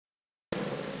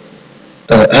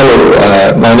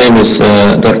Hello, my name is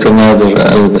Dr. Nader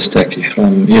Al-Bastaki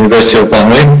from University of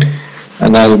Bahrain,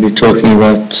 and I will be talking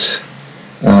about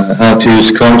how to use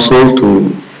Comsol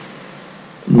to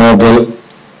model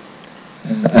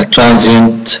a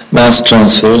transient mass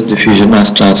transfer, diffusion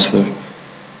mass transfer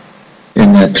in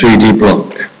a 3D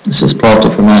block. This is part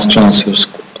of a mass transfer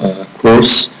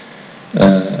course.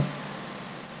 The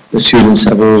students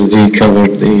have already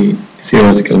covered the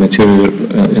theoretical material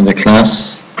in the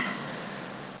class,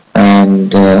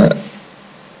 and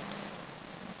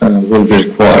will be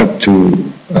required to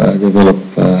develop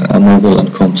a model on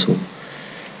Comsol.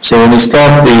 So when we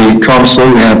start the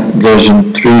Comsol, we have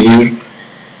version 3 here.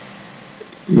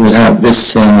 You will have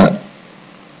this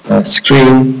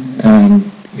screen, and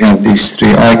you have these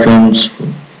three icons.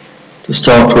 To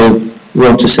start with, we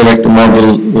want to select the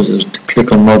model wizard.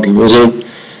 Click on model wizard.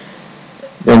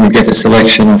 Then we get a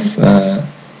selection of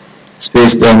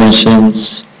space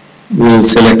dimensions. We'll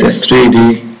select a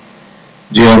 3D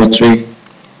geometry,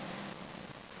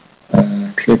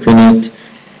 click on it,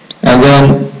 and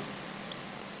then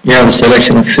you have a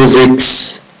selection of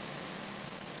physics,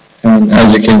 and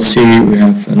as you can see we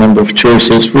have a number of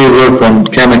choices. We'll work on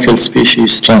chemical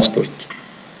species transport.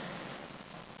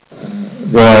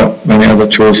 There are many other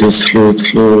choices, fluid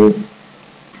flow,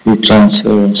 heat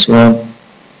transfer, and so on.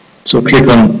 So click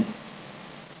on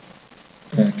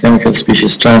chemical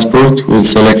species transport. We'll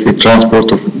select the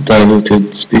transport of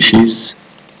diluted species.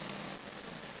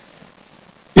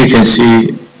 You can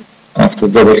see after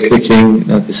double clicking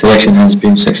that the selection has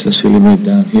been successfully made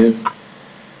down here.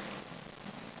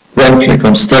 Then click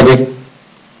on study.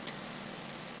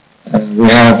 We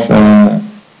have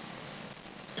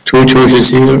two choices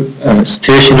here,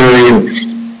 stationary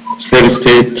or steady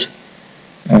state,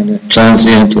 and a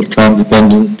transient or time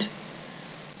dependent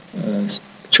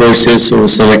choices, so we'll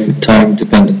select the time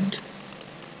dependent.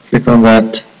 Click on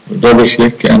that, double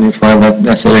click, and you find that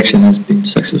that selection has been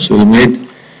successfully made.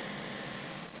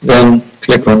 Then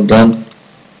click on done.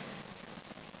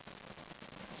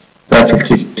 That will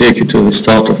take you to the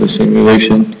start of the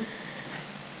simulation.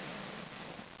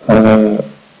 The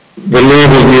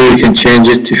label here, you can change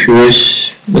it if you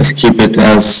wish. Let's keep it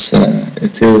as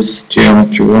it is,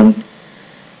 geometry 1.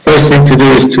 First thing to do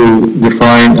is to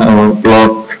define our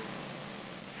block.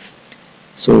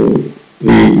 So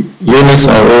the units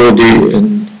are already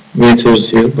in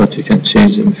meters here, but you can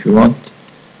change them if you want.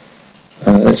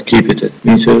 Let's keep it at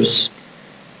meters.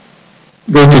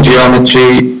 Go to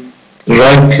geometry,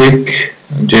 right click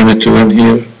on geometry 1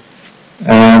 here,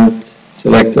 and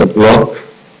select a block.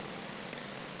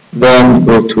 Then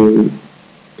go to,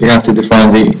 you have to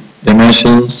define the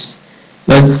dimensions.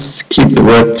 Let's keep the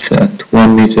width at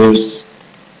 1 meters.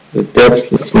 The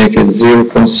depth, let's make it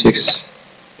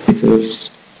 0.6 meters.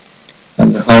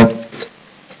 And the height,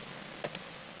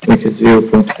 make it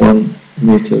 0.1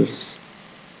 meters.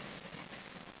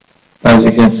 As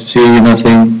you can see,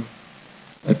 nothing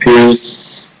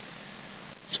appears.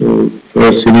 So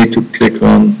first you need to click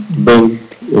on build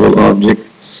all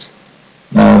objects.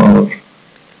 Now our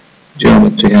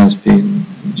geometry has been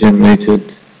generated.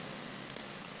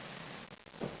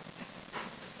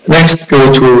 Next,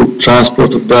 go to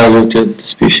transport of diluted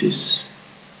species.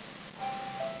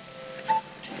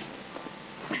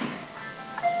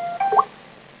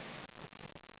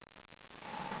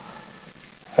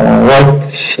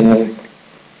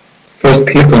 First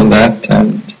click on that,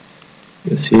 and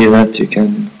you see that you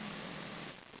can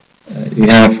you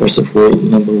have, first of all,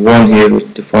 number 1 here,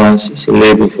 which defines, it's a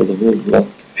label for the whole block.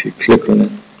 If you click on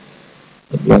it,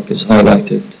 the block is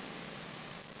highlighted.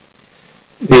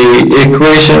 The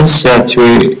equations that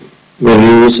we will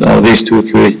use are these two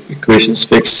equations,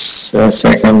 fix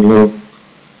second law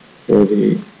for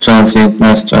the transient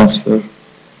mass transfer,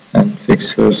 and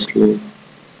fix first law.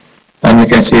 And you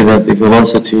can see that the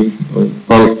velocity or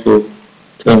bulk flow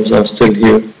terms are still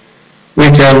here. We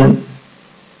can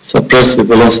suppress the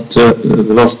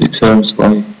velocity terms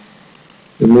by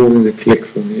removing the click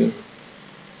from here.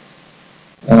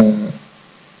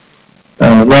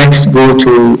 Next, go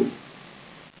to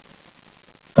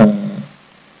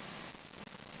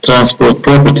transport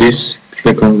properties,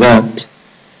 click on that,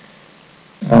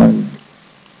 and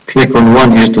click on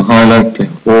 1 here to highlight the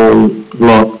whole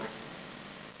block.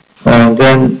 And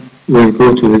then we'll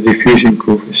go to the diffusion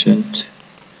coefficient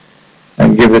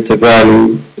and give it a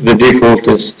value. The default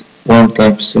is 1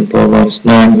 times 10 power minus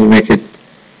 9. We make it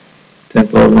 10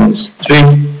 power minus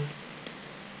 3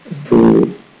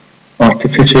 to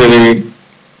artificially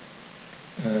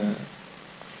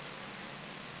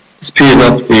speed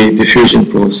up the diffusion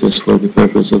process for the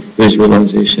purpose of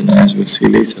visualization, as we'll see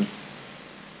later.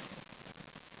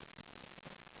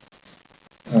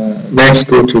 Next,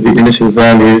 go to the initial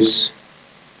values.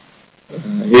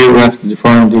 Here we have to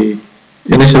define the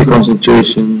initial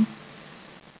concentration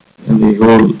in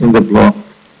the block.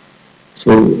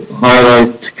 So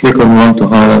click on one to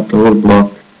highlight the whole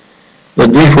block. The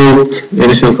default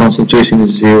initial concentration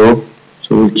is 0,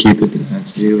 so we'll keep it at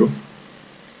 0.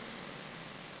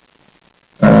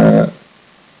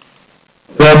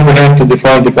 Then we have to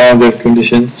define the boundary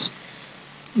conditions.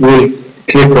 We'll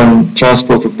click on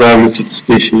transport of diluted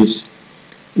species.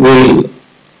 We'll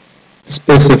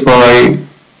specify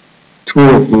two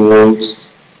of the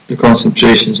walls, the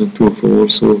concentrations on two of the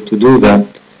walls. So to do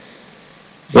that,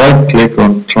 right click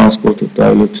on transport of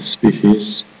diluted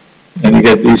species, and you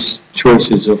get these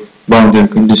choices of boundary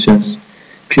conditions.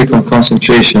 Click on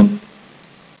concentration.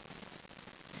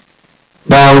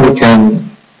 Now we can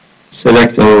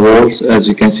select our walls. As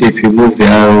you can see, if you move the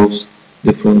arrows,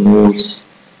 different walls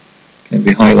can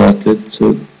be highlighted.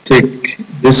 So take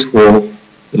this wall,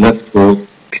 the left wall,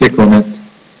 click on it,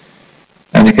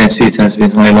 and you can see it has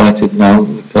been highlighted now.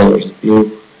 The color is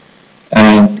blue,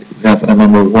 and we have a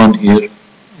number 1 here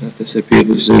that disappeared,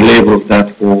 which is the label of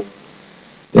that wall.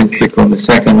 Then click on the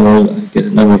second wall and get a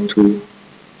number 2,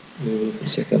 label of the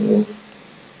second wall.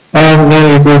 And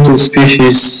then we go to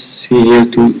species, see here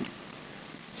to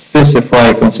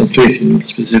specify concentration, we'll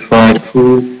specify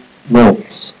 2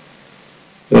 moles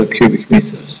per cubic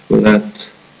meters for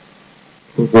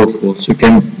both walls. You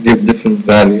can give different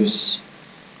values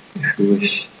if you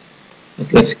wish,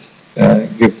 but let's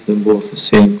give them both the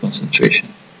same concentration.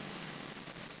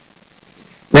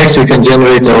 Next, we can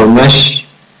generate our mesh.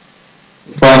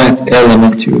 Finite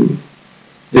element, you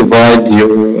divide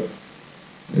your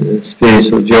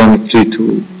space or geometry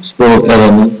to small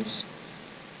elements.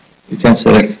 You can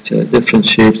select different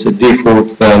shapes. The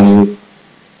default value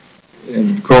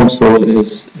in Comsol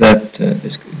is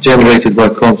is generated by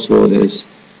Comsol is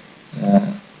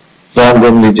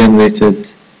randomly generated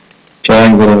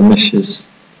triangular meshes,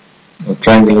 or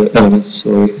triangular elements,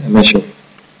 sorry, a mesh of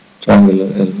triangular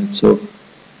elements. So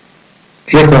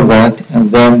click on that,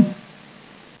 and then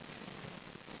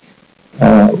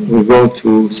we're going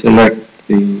to select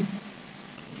the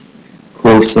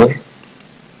cursor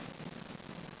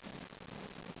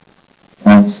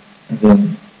and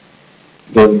then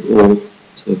build all,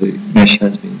 so the mesh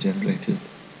has been generated.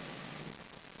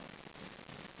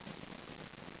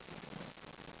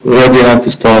 We're ready now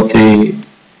to start the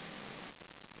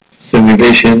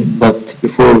simulation, but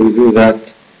before we do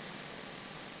that,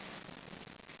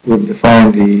 we'll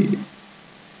define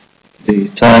the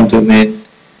time domain.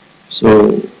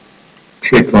 So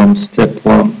click on step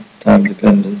 1, time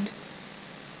dependent.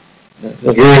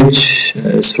 The range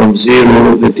is from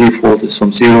 0, the default is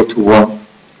from 0 to 1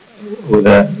 with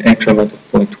an increment of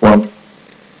 0.1,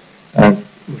 and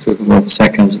we're talking about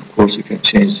seconds. Of course, you can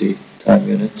change the time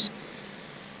units.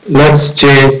 Let's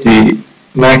change the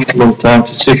maximum time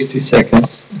to 60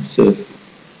 seconds instead of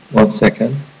 1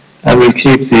 second, and we'll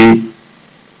keep the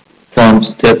time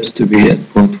steps to be at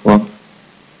 0.1.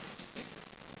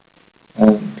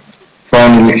 And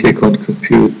finally click on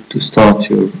compute to start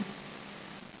your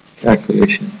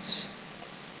calculations.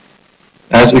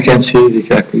 As we can see, the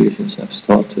calculations have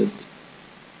started.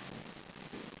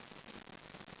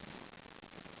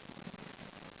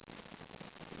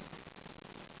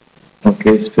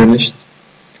 Okay, it's finished.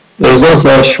 The results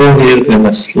are shown here in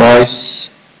a slice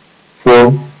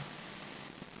form.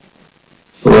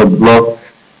 So a block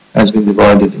has been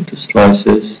divided into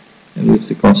slices in which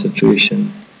the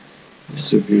concentration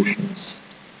distributions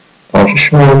are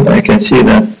shown. I can see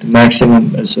that the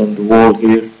maximum is on the wall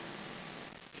here,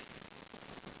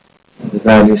 and the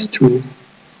value is 2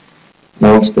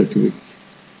 moles per cubic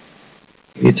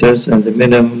meters, and the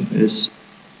minimum is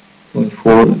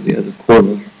 0.4 in the other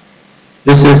corner.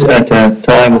 This is at a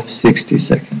time of 60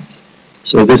 seconds.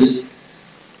 So this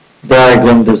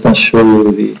diagram does not show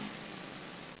you the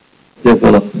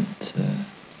development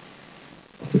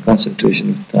of the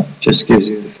concentration of time, just gives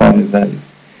you the final value.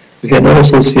 We can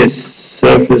also see a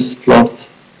surface plot.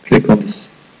 Click on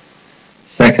this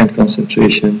second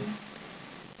concentration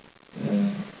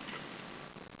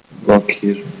block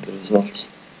here in the results,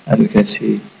 and we can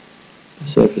see the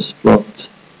surface plot.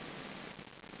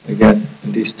 Again,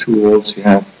 in these 2 walls you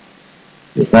have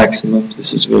the maximum.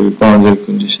 This is where the boundary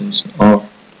conditions are,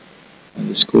 and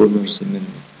this corner is the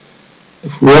minimum.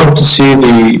 If we want to see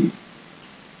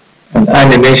an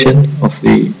animation of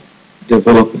the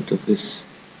development of this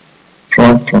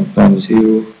front from time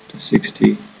 0 to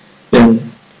 60, then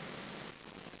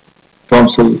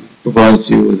Comsol provides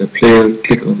you with a player.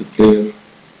 Click on the player,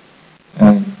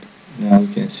 and now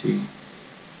you can see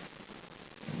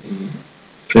the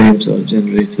frames are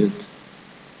generated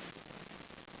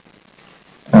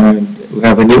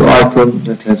have a new icon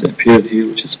that has appeared here,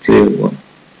 which is player 1.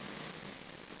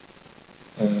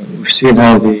 We've seen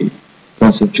how the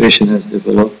concentration has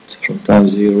developed from time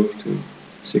 0 to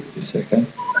 60 seconds.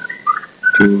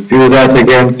 To view that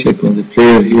again, click on the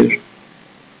player here,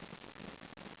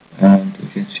 and you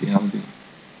can see how the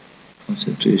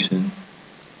concentration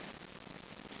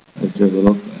has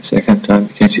developed a second time.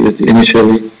 You can see that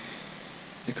initially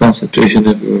the concentration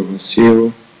everywhere was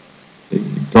 0, the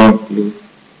dark blue,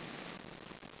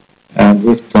 and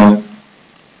with time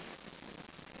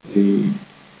the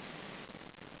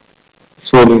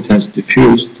solute has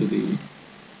diffused to the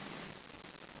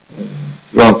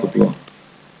throughout the block.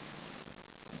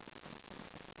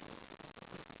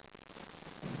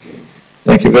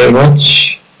 Thank you very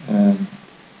much, and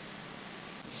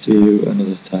see you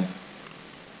another time.